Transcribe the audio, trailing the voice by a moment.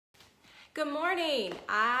Good morning.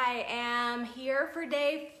 I am here for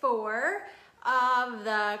day 4 of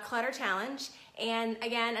the clutter challenge, and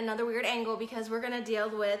again another weird angle because we're going to deal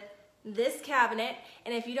with this cabinet.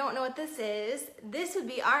 And if you don't know what this would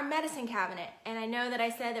be our medicine cabinet. And I know that I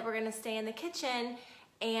said that we're going to stay in the kitchen,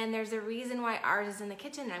 and there's a reason why ours is in the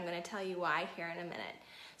kitchen, and I'm going to tell you why here in a minute.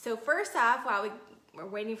 So first off, while we're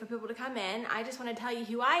waiting for people to come in, I just want to tell you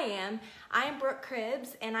who I am. I am Brooke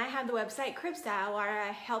Cribs, and I have the website Cribstyle, where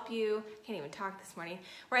I help you, can't even talk this morning,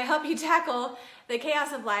 where I help you tackle the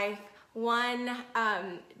chaos of life, one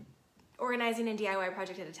organizing and DIY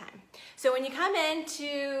project at a time. So when you come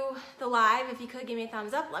into the live, if you could give me a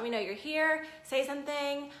thumbs up, let me know you're here, say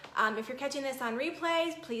something. If you're catching this on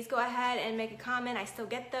replays, please go ahead and make a comment. I still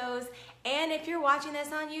get those. And if you're watching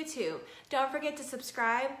this on YouTube, don't forget to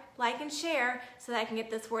subscribe, like, and share so that I can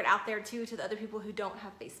get this word out there too to the other people who don't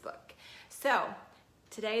have Facebook. So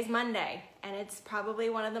today's Monday, and it's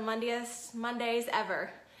probably one of the mundiest Mondays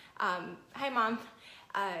ever. Hi, Mom.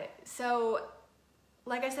 So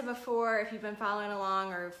like I said before, if you've been following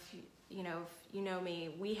along, or if you know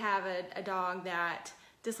me, we have a dog that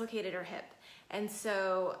dislocated her hip. And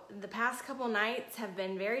so the past couple nights have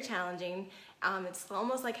been very challenging. It's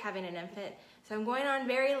almost like having an infant. So I'm going on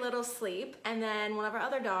very little sleep, and then one of our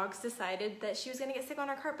other dogs decided that she was gonna get sick on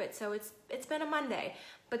our carpet. So it's been a Monday.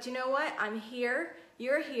 But you know what? I'm here,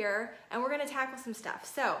 you're here, and we're gonna tackle some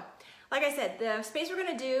stuff. So, like I said, the space we're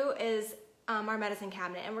gonna do is our medicine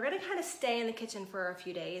cabinet, and we're gonna kind of stay in the kitchen for a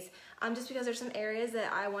few days, just because there's some areas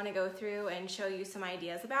that I wanna go through and show you some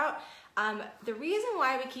ideas about. The reason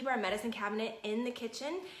why we keep our medicine cabinet in the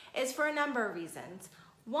kitchen is for a number of reasons.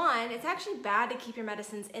 One, it's actually bad to keep your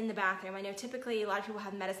medicines in the bathroom. I know typically a lot of people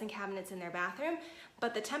have medicine cabinets in their bathroom,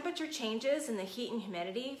 but the temperature changes and the heat and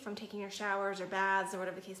humidity from taking your showers or baths or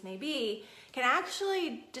whatever the case may be can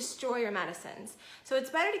actually destroy your medicines. So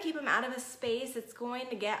it's better to keep them out of a space that's going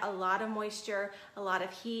to get a lot of moisture, a lot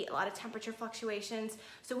of heat, a lot of temperature fluctuations.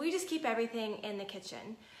 So we just keep everything in the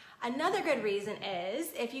kitchen. Another good reason is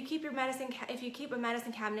if you keep a medicine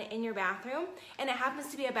cabinet in your bathroom, and it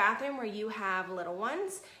happens to be a bathroom where you have little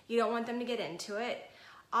ones, you don't want them to get into it.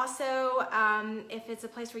 Also, if it's a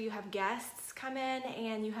place where you have guests come in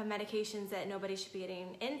and you have medications that nobody should be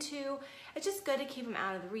getting into, it's just good to keep them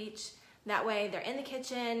out of the reach. That way they're in the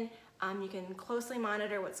kitchen, you can closely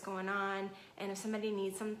monitor what's going on, and if somebody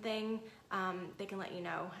needs something, they can let you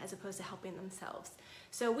know as opposed to helping themselves.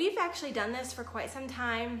 So we've actually done this for quite some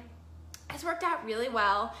time. It's worked out really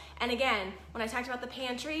well. And again, when I talked about the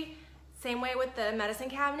pantry, same way with the medicine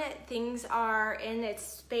cabinet, things are in its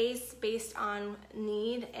space based on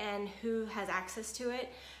need and who has access to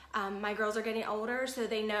it. My girls are getting older, so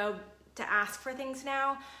they know to ask for things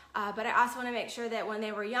now, but I also want to make sure that when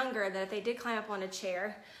they were younger, that if they did climb up on a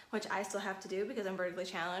chair, which I still have to do because I'm vertically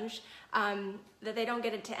challenged, that they don't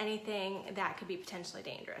get into anything that could be potentially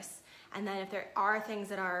dangerous. And then if there are things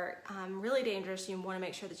that are really dangerous, you want to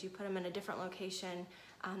make sure that you put them in a different location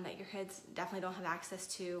that your kids definitely don't have access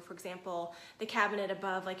to. For example, the cabinet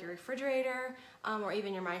above like your refrigerator or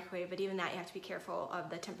even your microwave, but even that you have to be careful of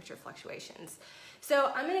the temperature fluctuations.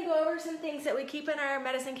 So I'm going to go over some things that we keep in our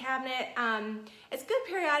medicine cabinet. It's good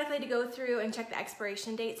periodically to go through and check the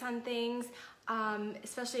expiration dates on things,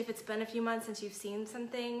 especially if it's been a few months since you've seen some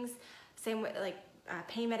things. Same with like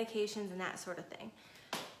pain medications and that sort of thing.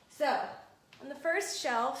 So on the first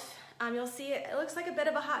shelf, you'll see it looks like a bit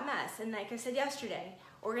of a hot mess. And like I said yesterday,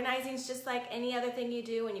 organizing is just like any other thing you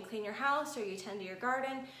do when you clean your house or you tend to your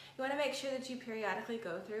garden. You want to make sure that you periodically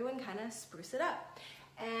go through and kind of spruce it up.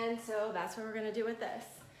 And so that's what we're going to do with this.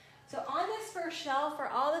 So on this first shelf are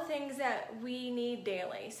all the things that we need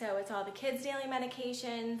daily. So it's all the kids' daily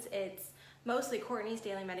medications. It's mostly Courtney's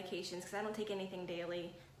daily medications because I don't take anything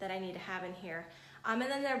daily that I need to have in here. And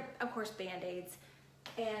then there are, of course, Band-Aids.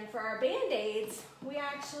 And for our Band-Aids, we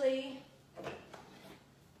actually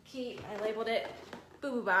keep, I labeled it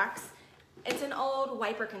Boo Boo Box. It's an old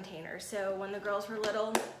wiper container. So when the girls were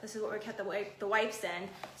little, this is what we kept the wipes in.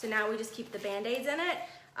 So now we just keep the Band-Aids in it,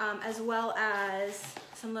 as well as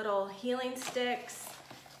some little healing sticks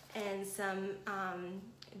and some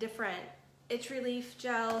different itch relief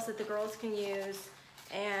gels that the girls can use,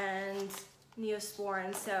 and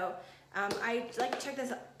Neosporin. So I like to check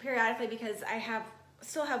this periodically because I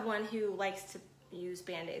still have one who likes to use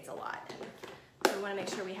Band-Aids a lot. So we want to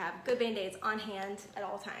make sure we have good Band-Aids on hand at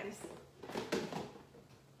all times.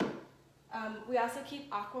 We also keep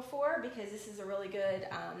Aquaphor because this is a really good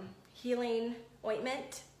healing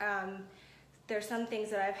ointment. There's some things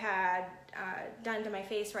that I've had done to my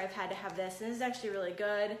face where I've had to have this, and this is actually really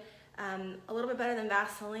good. A little bit better than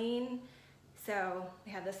Vaseline, so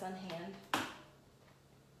we have this on hand.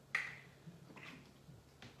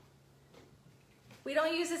 We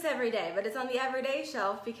don't use this every day, but it's on the everyday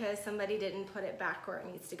shelf because somebody didn't put it back where it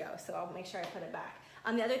needs to go. So I'll make sure I put it back.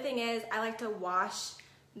 The other thing is I like to wash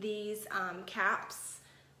these caps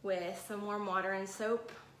with some warm water and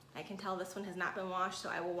soap. I can tell this one has not been washed, so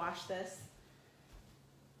I will wash this.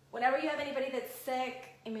 Whenever you have anybody that's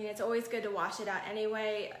sick, I mean, it's always good to wash it out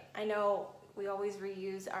anyway. I know we always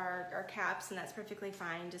reuse our caps, and that's perfectly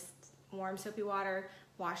fine. Just warm soapy water,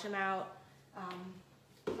 wash them out.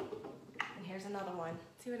 And here's another one.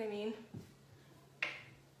 See what I mean?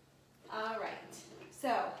 All right,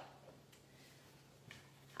 so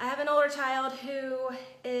I have an older child who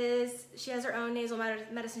she has her own nasal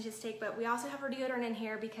medicine she has to take, but we also have her deodorant in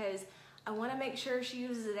here because I want to make sure she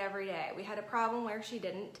uses it every day. We had a problem where she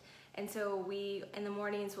didn't, and so we, in the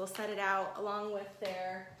mornings, will set it out along with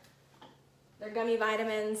their gummy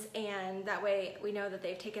vitamins, and that way we know that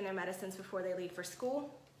they've taken their medicines before they leave for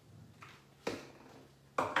school.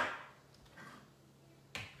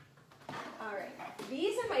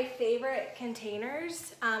 These are my favorite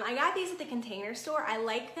containers. I got these at the Container Store. I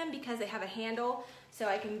like them because they have a handle, so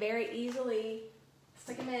I can very easily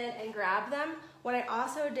stick them in and grab them. What I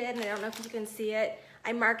also did, and I don't know if you can see it,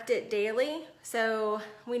 I marked it daily, so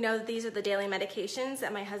we know that these are the daily medications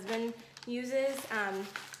that my husband uses.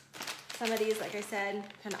 Some of these, like I said,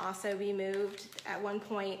 can also be moved. At one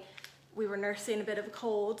point, we were nursing a bit of a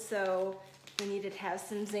cold, so we needed to have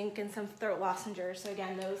some zinc and some throat lozenges, so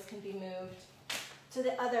again, those can be moved to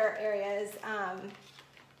the other areas,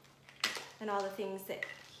 and all the things that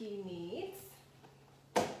he needs.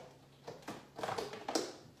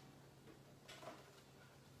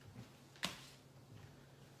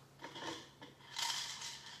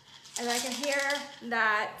 And I can hear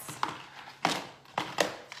that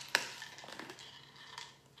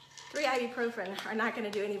 3 ibuprofen are not going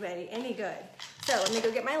to do anybody any good. So let me go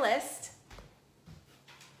get my list.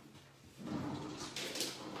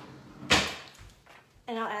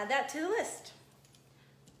 And I'll add that to the list.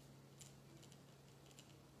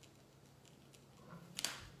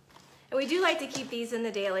 And we do like to keep these in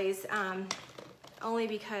the dailies, only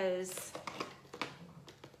because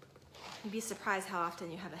you'd be surprised how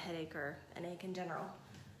often you have a headache or an ache in general.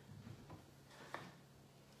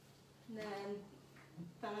 And then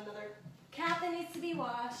found another cap that needs to be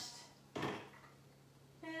washed.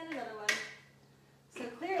 And another one. So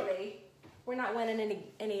clearly, we're not winning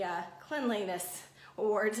any cleanliness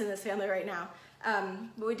awards in this family right now,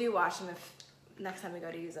 but we do wash them if next time we go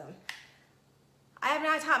to use them. I have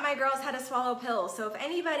not taught my girls how to swallow pills, so if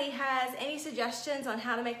anybody has any suggestions on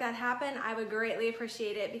how to make that happen, I would greatly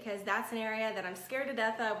appreciate it, because that's an area that I'm scared to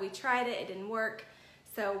death of. We tried it, it didn't work,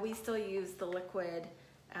 so we still use the liquid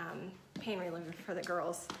pain reliever for the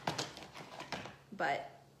girls, but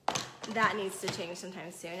that needs to change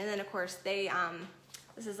sometime soon. And then of course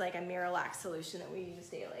this is like a Miralax solution that we use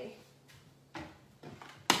daily.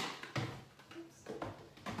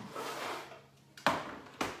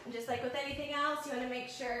 Just like with anything else, you want to make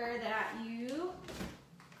sure that you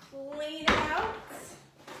clean it out,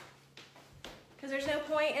 because there's no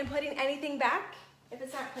point in putting anything back if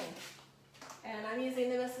it's not clean. And I'm using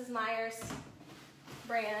the Mrs. Meyer's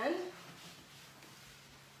brand.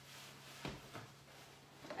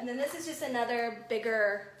 And then this is just another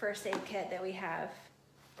bigger first aid kit that we have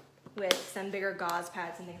with some bigger gauze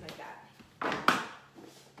pads and things like that.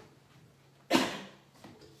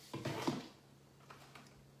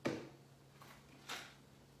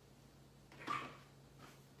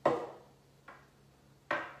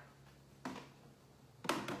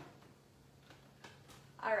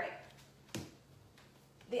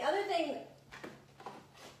 The other thing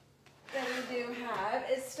that we do have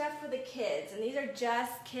is stuff for the kids, and these are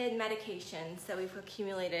just kid medications that we've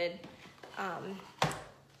accumulated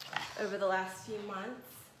over the last few months.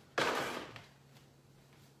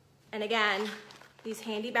 And again, these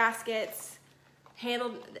handy baskets,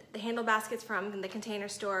 the handle baskets from the Container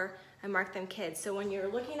Store, I marked them kids. So when you're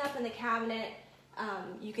looking up in the cabinet,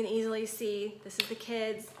 you can easily see this is the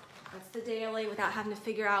kids, that's the daily, without having to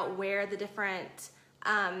figure out where the different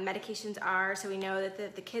medications are, so we know that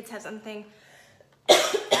if the kids have something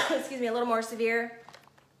excuse me, a little more severe,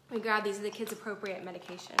 we grab these are the kids appropriate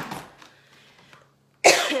medications.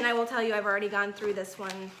 And I will tell you, I've already gone through this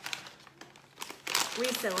one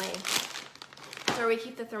recently, where we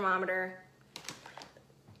keep the thermometer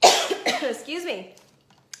excuse me,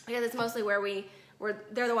 because it's mostly where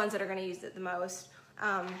they're the ones that are going to use it the most,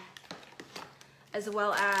 as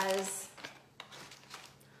well as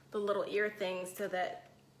the little ear things, so that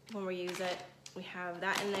when we use it, we have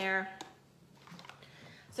that in there.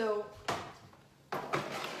 So,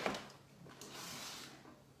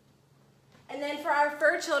 and And then for our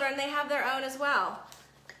fur children, they have their own as well.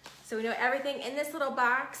 So we know everything in this little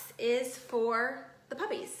box is for the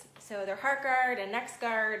puppies. So their heart guard and neck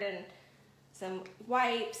guard and some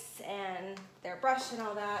wipes and their brush and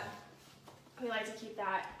all that. We like to keep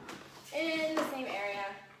that in the same area.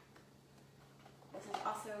 This is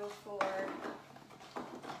also for,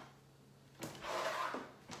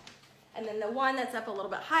 and then the one that's up a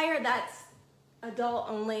little bit higher, that's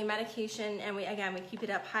adult only medication, and we keep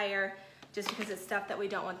it up higher just because it's stuff that we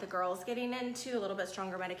don't want the girls getting into, a little bit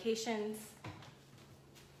stronger medications.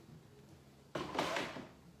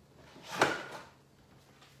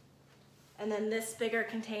 And then this bigger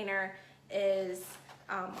container is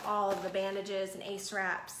all of the bandages and ACE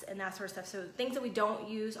wraps and that sort of stuff. So things that we don't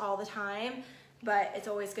use all the time, but it's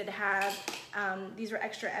always good to have. These were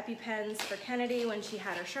extra EpiPens for Kennedy when she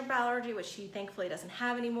had her shrimp allergy, which she thankfully doesn't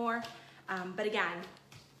have anymore. But again,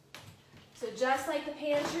 so just like the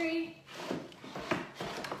pantry,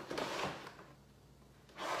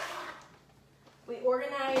 we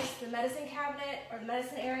organize the medicine cabinet or the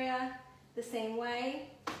medicine area the same way.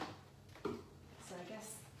 So I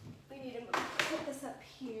guess we need to put this up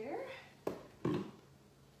here.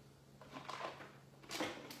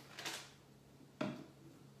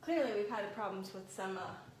 Clearly we've had problems with some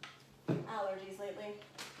allergies lately.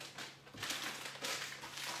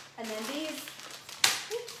 And then these,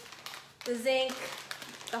 the zinc,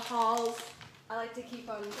 the Halls, I like to keep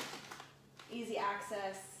them easy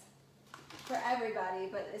access for everybody,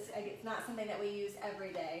 but it's not something that we use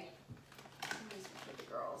every day. These are for the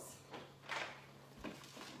girls.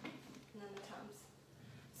 And then the Tums.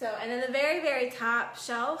 So, and then the very, very top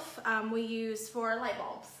shelf we use for light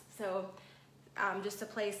bulbs. So just a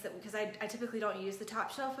place that, because I typically don't use the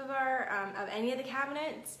top shelf of our, of any of the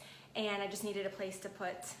cabinets, and I just needed a place to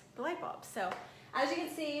put the light bulbs. So as you can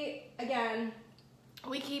see, again,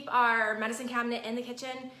 we keep our medicine cabinet in the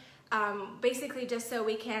kitchen, basically just so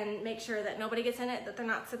we can make sure that nobody gets in it that they're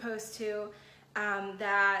not supposed to,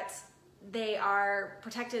 that they are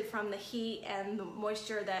protected from the heat and the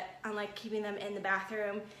moisture, that unlike keeping them in the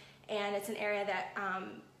bathroom, and it's an area that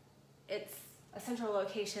it's a central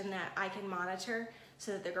location that I can monitor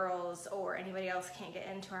so that the girls or anybody else can't get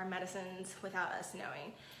into our medicines without us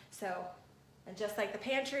knowing. So, and just like the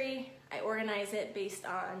pantry, I organize it based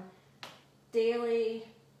on daily,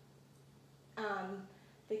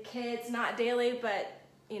 the kids, not daily, but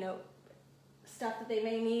you know, stuff that they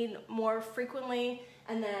may need more frequently,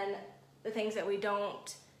 and then the things that we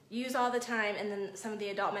don't use all the time, and then some of the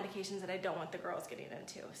adult medications that I don't want the girls getting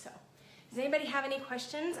into. So, does anybody have any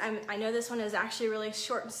questions? I know this one is actually really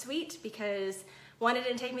short and sweet because one, it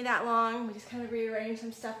didn't take me that long. We just kind of rearranged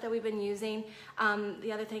some stuff that we've been using.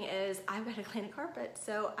 The other thing is I've got to clean a carpet,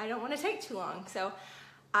 so I don't want to take too long. So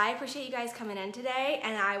I appreciate you guys coming in today,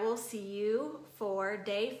 and I will see you for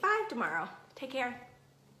day 5 tomorrow. Take care.